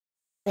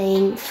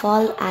playing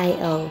Fall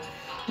IO.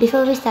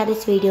 Before we start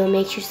this video,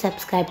 make sure to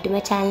subscribe to my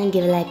channel and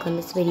give a like on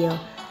this video.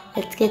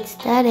 Let's get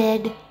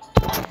started.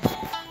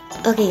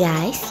 Okay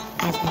guys,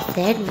 as I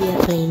said, we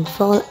are playing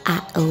Fall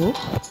IO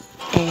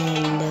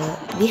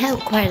and we have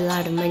quite a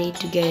lot of money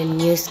to get a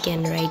new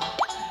skin, right?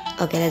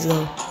 Okay, let's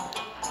go.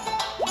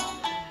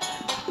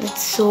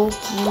 That's so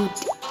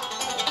cute.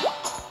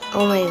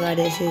 Oh my god,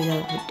 this is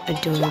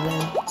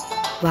adorable.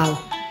 Wow.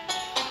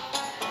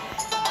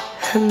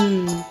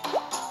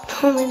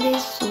 Oh my, they're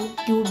so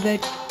cute,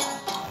 but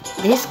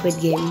this Squid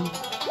Game.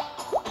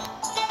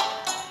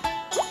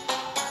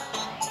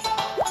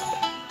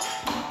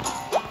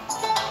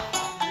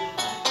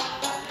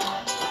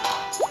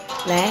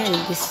 Man,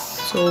 this is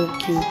so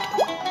cute.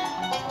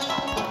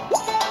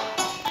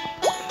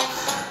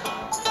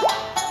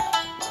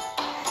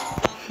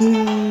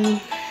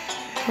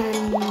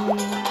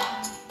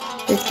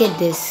 Let's get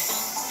this,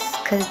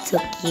 cause it's so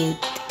cute.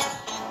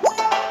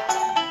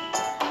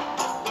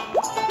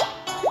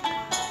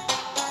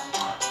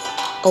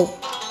 Oh,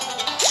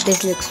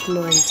 this looks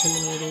more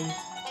intimidating.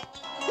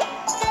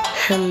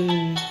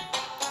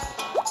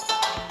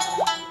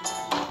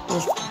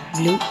 This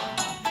blue.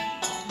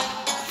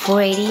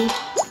 480.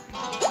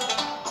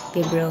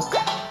 We broke.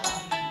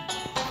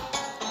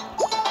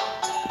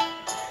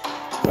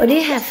 What do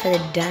you have for the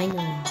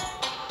dino?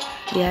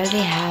 We already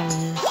have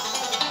this.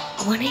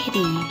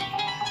 180.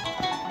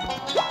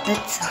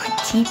 That's so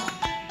cheap.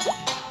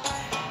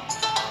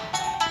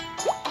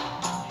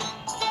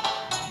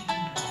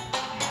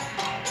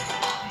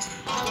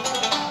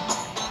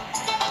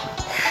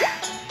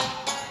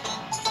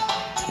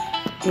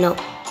 No,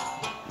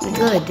 let's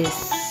go with this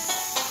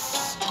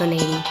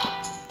 180.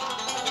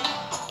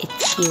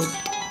 It's cute,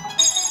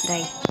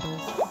 like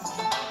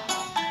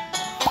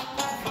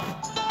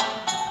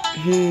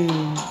this.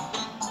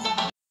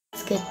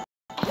 Let's get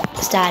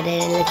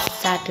started and let's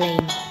start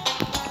playing.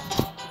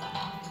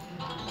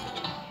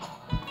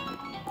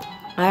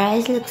 Our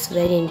eyes looks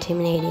very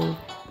intimidating.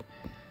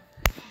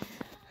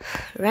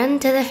 Run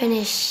to the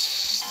finish.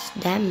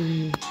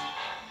 Damn.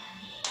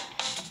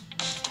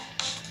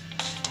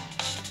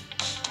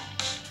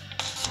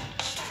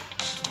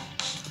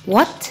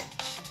 What?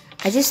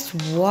 I just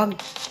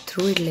walked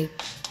through it like,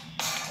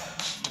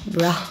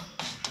 bruh.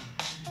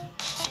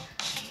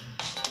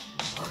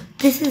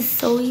 This is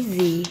so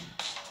easy.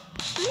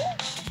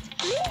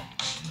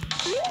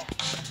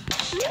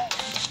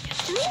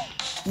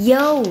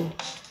 Yo!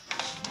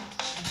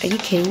 Are you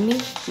kidding me?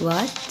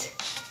 What?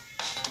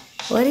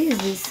 What is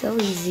this? So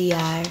easy,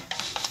 yaar.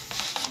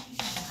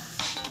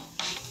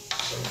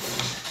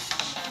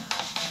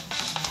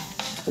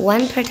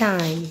 One per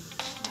time.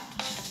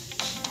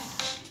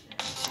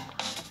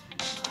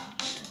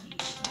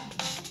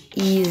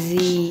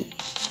 Easy.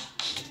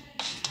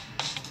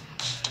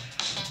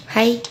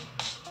 Hi.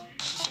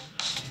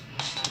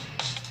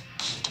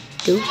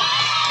 Two.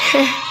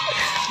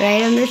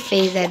 Right on the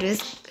face. That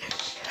was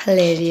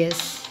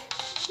hilarious.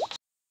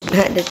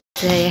 That's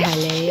very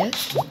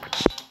hilarious.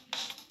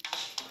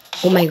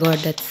 Oh my god,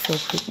 that's so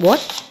cool.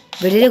 What?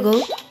 Where did it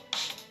go?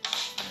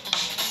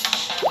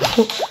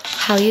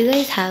 How you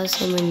guys have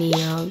so many?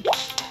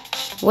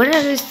 What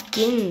are the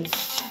skins?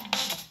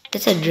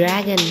 That's a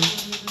dragon.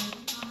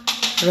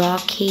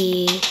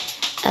 Rocky,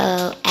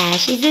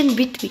 Ash is in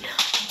between.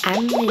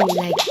 I'm in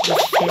like the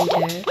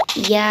center.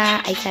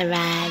 Yeah, I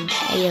survived.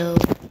 Ayo.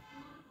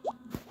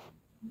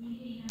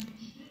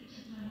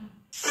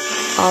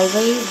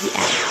 Always the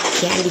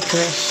Candy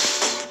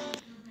Crush.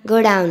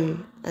 Go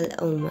down.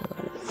 Oh my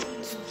god.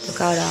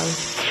 Look out down.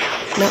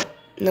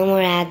 No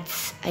more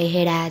ads. I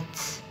hate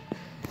ads.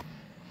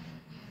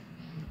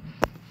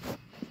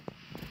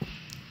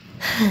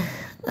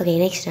 Okay,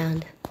 next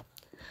round.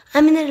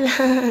 I'm in the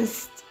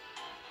last.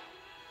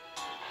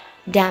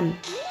 Damn.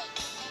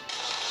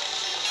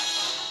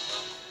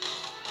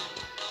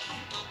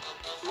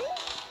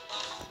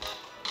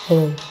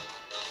 Oh.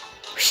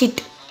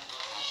 Shit.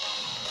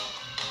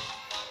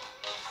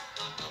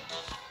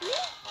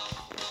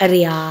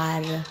 Arey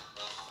yaar.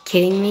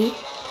 Kidding me?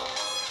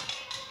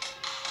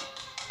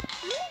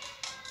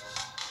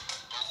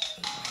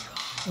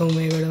 Oh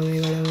my god, oh my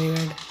god, oh my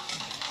god.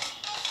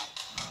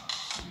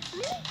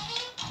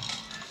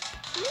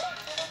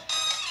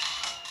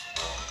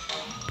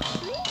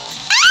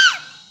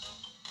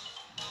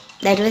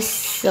 That was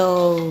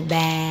so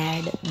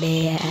bad.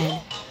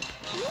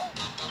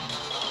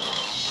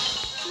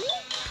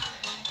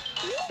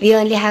 We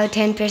only have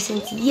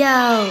 10%.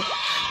 Yo!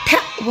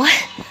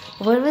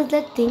 What was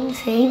that thing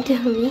saying to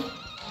me?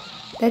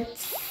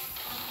 That's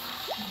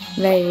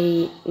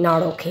very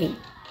not okay.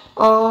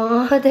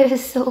 Oh, that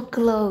was so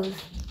close.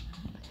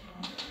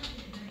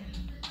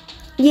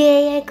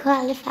 Yay, I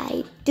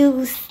qualified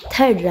to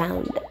third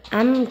round.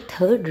 I'm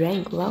third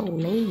rank. Wow,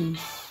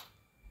 nice.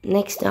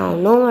 Next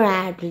round, no more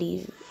ad,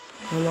 please.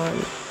 Come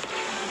on.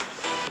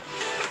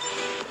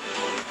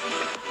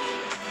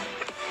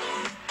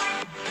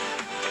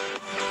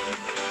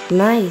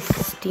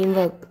 Nice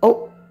teamwork.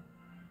 Oh.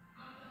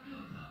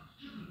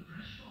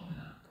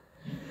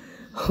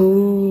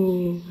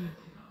 Ooh.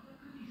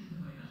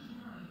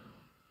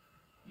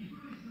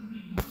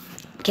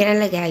 Can I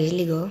like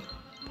actually go?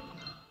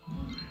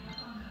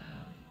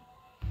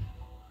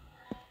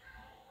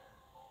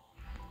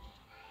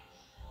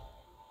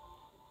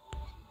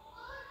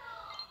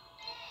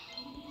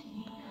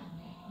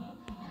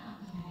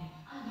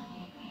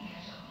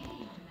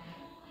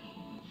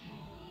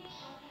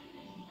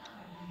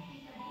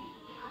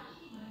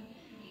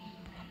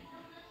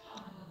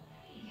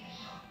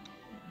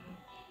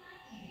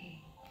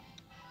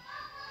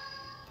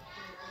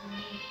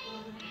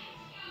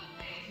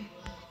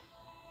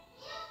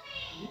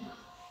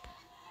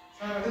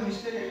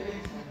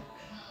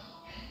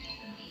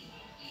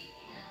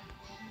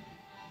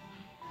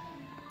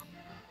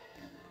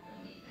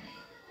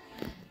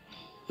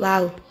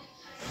 Wow.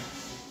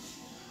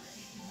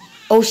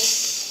 Oh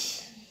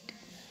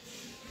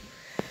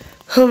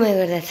Oh my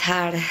god, that's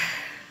hard.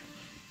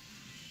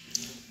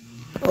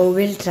 Oh,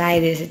 we'll try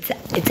this. It's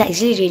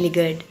actually really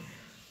good.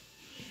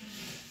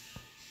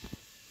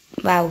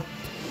 Wow.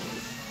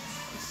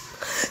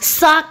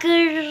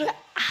 Soccer.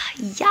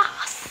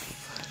 Yes.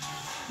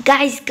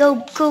 Guys,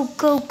 go, go,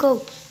 go,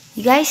 go.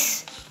 You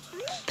guys,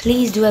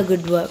 please do a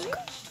good work.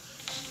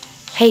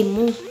 Hey,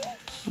 move.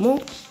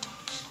 Move.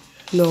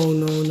 No,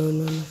 no, no,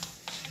 no, no.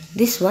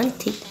 This one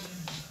thing.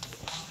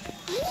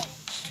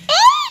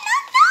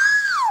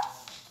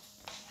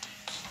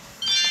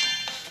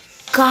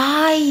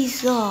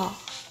 Guys,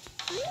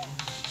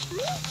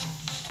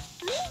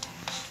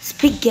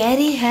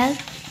 spaghetti help.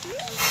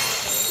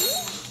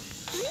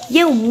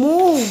 You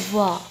move.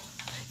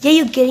 Yeah,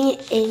 you're getting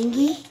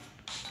angry.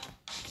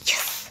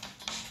 Yes.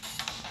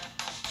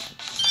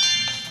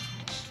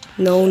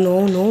 No,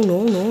 no, no,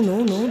 no, no,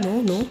 no, no,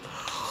 no, no.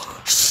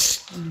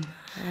 Shh,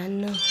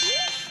 man.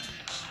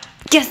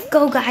 Just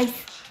go, guys.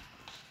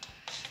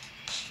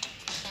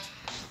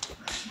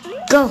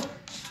 Go.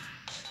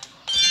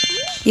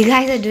 You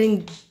guys are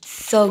doing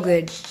so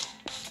good.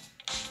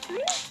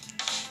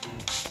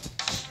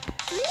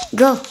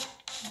 Go. No,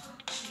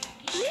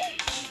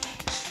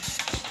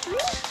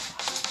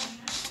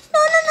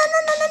 no, no,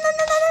 no, no, no,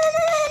 no, no, no,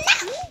 no,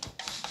 no.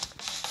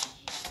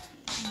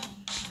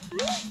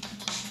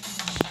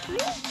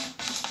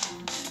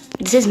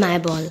 This is my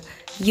ball.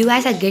 You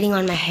guys are getting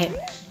on my head.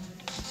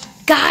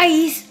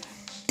 Guys,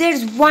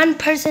 there's one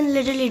person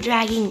literally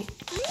dragging.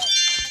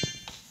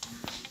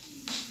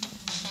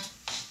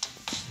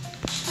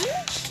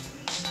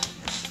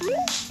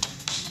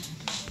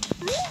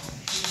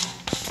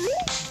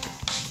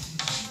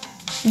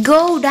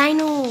 Go,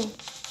 Dino.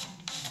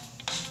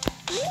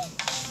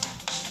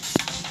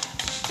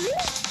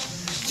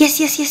 Yes,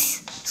 yes,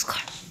 yes.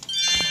 Score.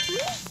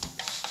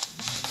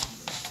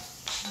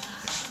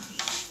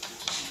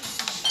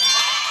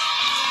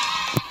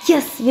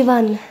 Yes, we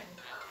won.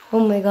 Oh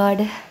my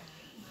god.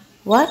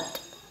 What?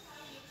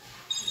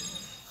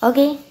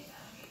 Okay.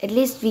 At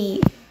least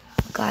we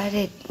got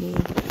it.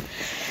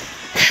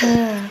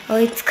 Oh,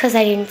 it's because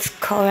I didn't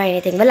score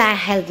anything. Well, I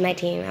helped my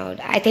team out.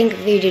 I think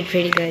we did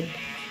pretty good.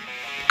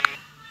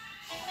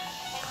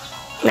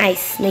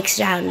 Nice. Next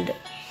round.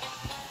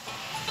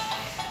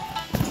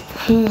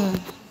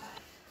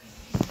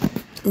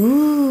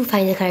 Ooh,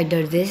 find the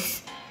character.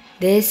 This.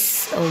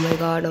 Oh my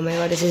god,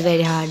 this is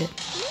very hard.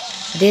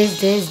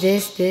 This is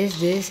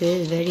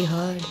very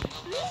hard.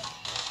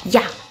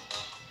 Yeah.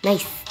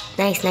 Nice.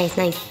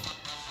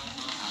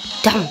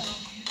 Dumb.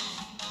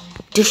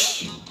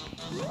 Dush.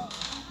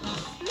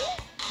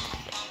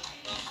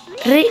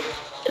 Really?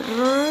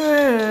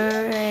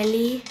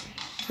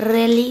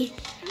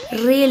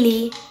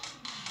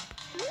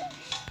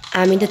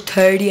 I'm in the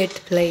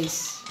 30th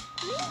place.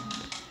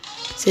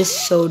 This is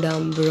so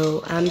dumb,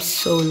 bro. I'm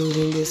so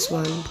losing this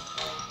one.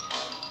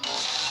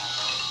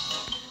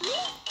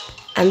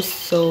 I'm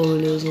so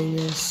losing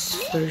this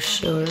for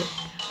sure.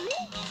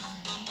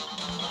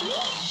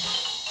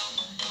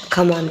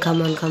 Come on.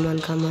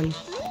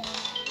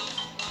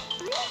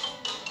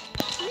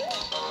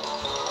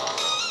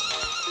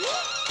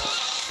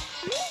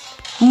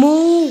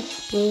 Move!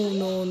 Oh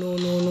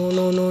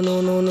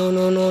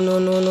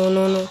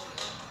no.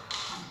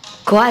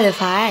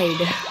 Qualified.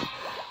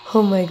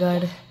 Oh my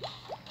god.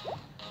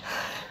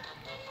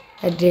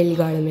 That really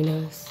got me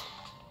nervous.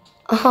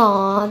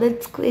 Aw,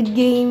 that Squid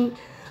Game.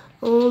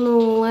 Oh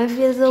no, I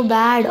feel so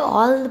bad.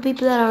 All the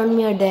people around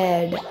me are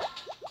dead.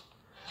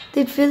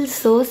 It feels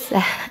so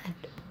sad.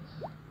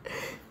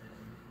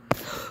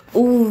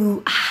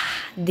 Ooh,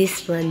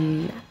 this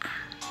one.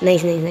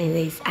 Nice.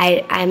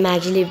 I'm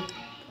actually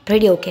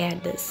pretty okay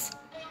at this.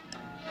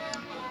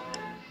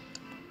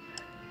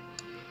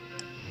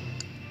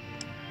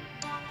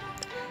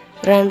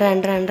 Run.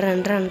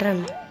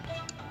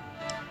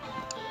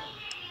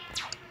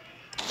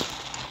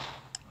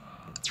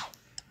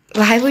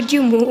 Why would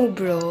you move,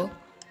 bro?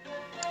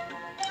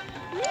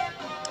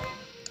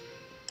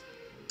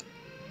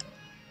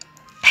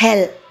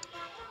 Hell.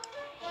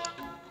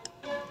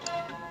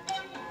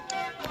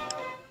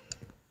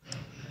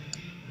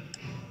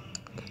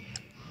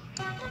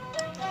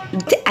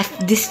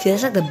 This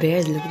feels like the bear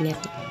is looking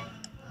at me.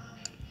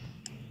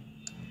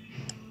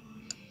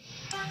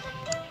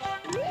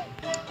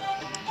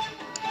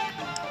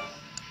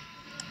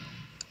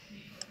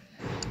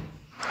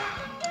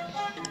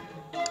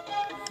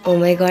 Oh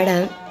my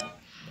god,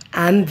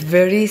 I'm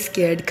very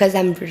scared because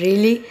I'm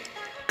really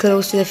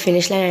close to the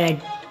finish line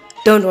and I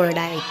don't want to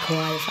die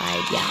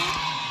qualified. Yeah.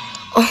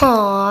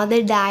 Oh,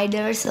 they died.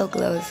 They were so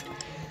close.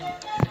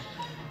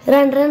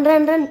 Run, run,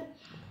 run, run.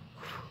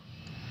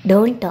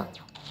 Don't talk.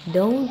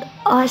 Don't.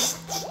 Oh,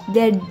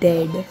 they're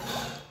dead.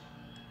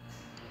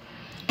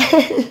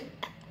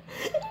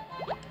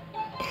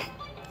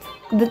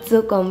 That's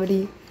so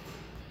comedy.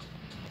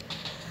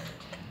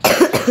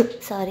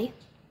 Sorry.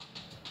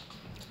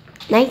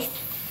 Nice.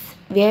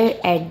 We're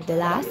at the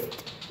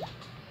last.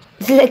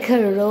 It's like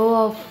a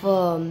row of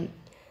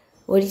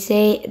what do you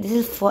say? This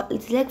is fall.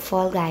 It's like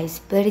Fall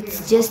Guys, but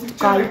it's just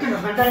called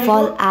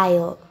Fall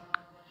IO.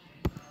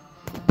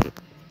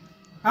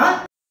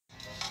 Huh?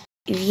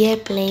 We are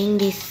playing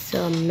this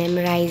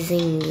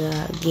memorizing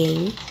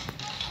game.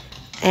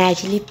 I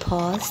actually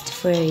paused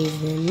for a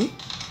reason.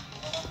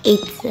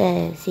 It's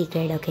a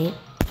secret, okay?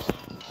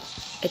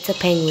 It's a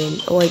penguin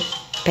or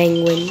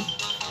penguin.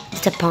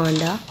 It's a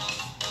panda.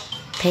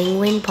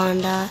 Penguin,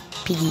 panda,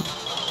 piggy.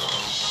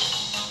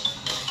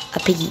 A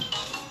piggy.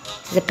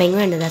 It's a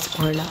penguin and that's a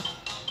panda.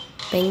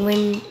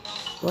 Penguin,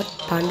 what?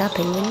 Panda,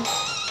 penguin,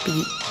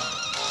 piggy.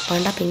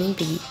 Panda, penguin,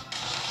 piggy.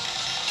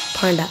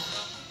 Panda.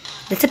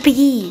 That's a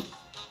piggy.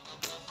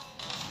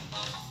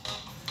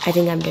 I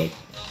think I'm dead.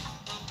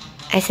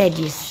 I said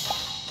yes.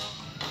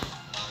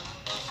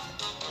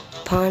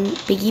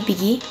 Piggy,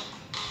 piggy.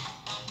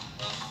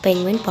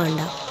 Penguin,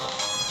 panda.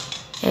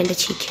 And a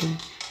chicken.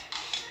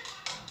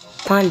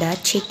 Panda,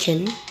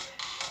 chicken.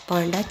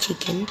 Panda,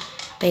 chicken.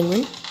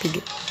 Penguin,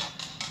 pig.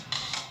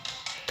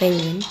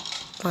 Penguin,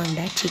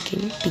 panda,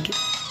 chicken, pig.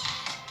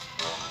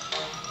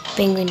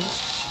 Penguin.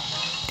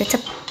 That's a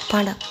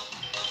panda.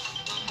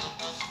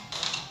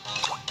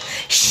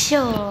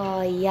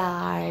 Sure,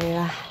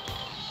 yeah.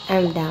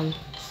 I'm done.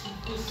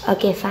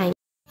 Okay, fine.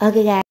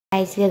 Okay,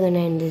 guys, we're gonna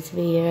end this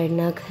video right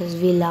now because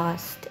we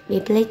lost. We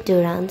played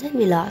 2 rounds and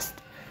we lost.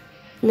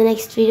 In the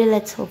next video,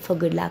 let's hope for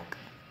good luck.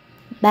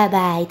 Bye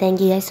bye. Thank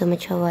you guys so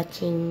much for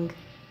watching.